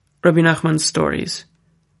Rabbi Nachman's stories.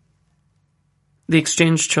 The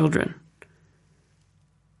exchanged children.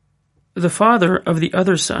 The father of the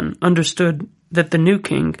other son understood that the new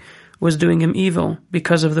king was doing him evil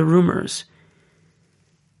because of the rumors.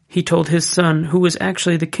 He told his son, who was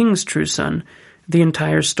actually the king's true son, the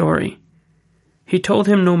entire story. He told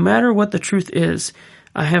him, "No matter what the truth is,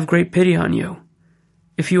 I have great pity on you.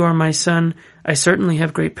 If you are my son, I certainly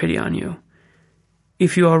have great pity on you.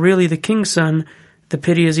 If you are really the king's son, the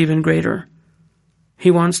pity is even greater.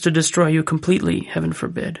 He wants to destroy you completely, heaven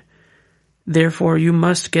forbid. Therefore, you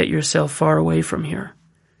must get yourself far away from here."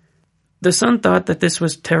 The son thought that this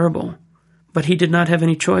was terrible, but he did not have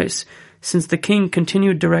any choice, since the king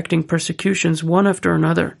continued directing persecutions one after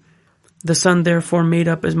another. The son therefore made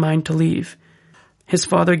up his mind to leave. His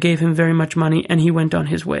father gave him very much money, and he went on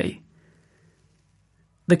his way.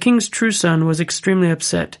 The king's true son was extremely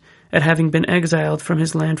upset at having been exiled from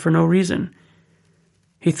his land for no reason.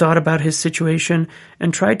 He thought about his situation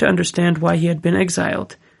and tried to understand why he had been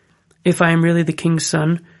exiled. If I am really the king's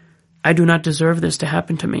son, I do not deserve this to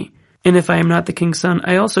happen to me. And if I am not the king's son,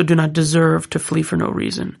 I also do not deserve to flee for no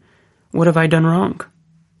reason. What have I done wrong?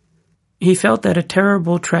 He felt that a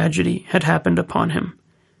terrible tragedy had happened upon him,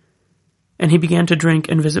 and he began to drink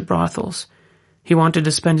and visit brothels. He wanted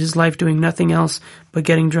to spend his life doing nothing else but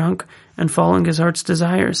getting drunk and following his heart's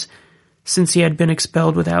desires, since he had been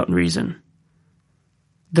expelled without reason.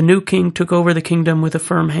 The new king took over the kingdom with a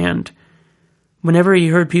firm hand. Whenever he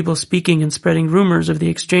heard people speaking and spreading rumors of the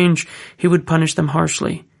exchange, he would punish them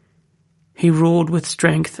harshly. He ruled with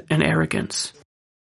strength and arrogance.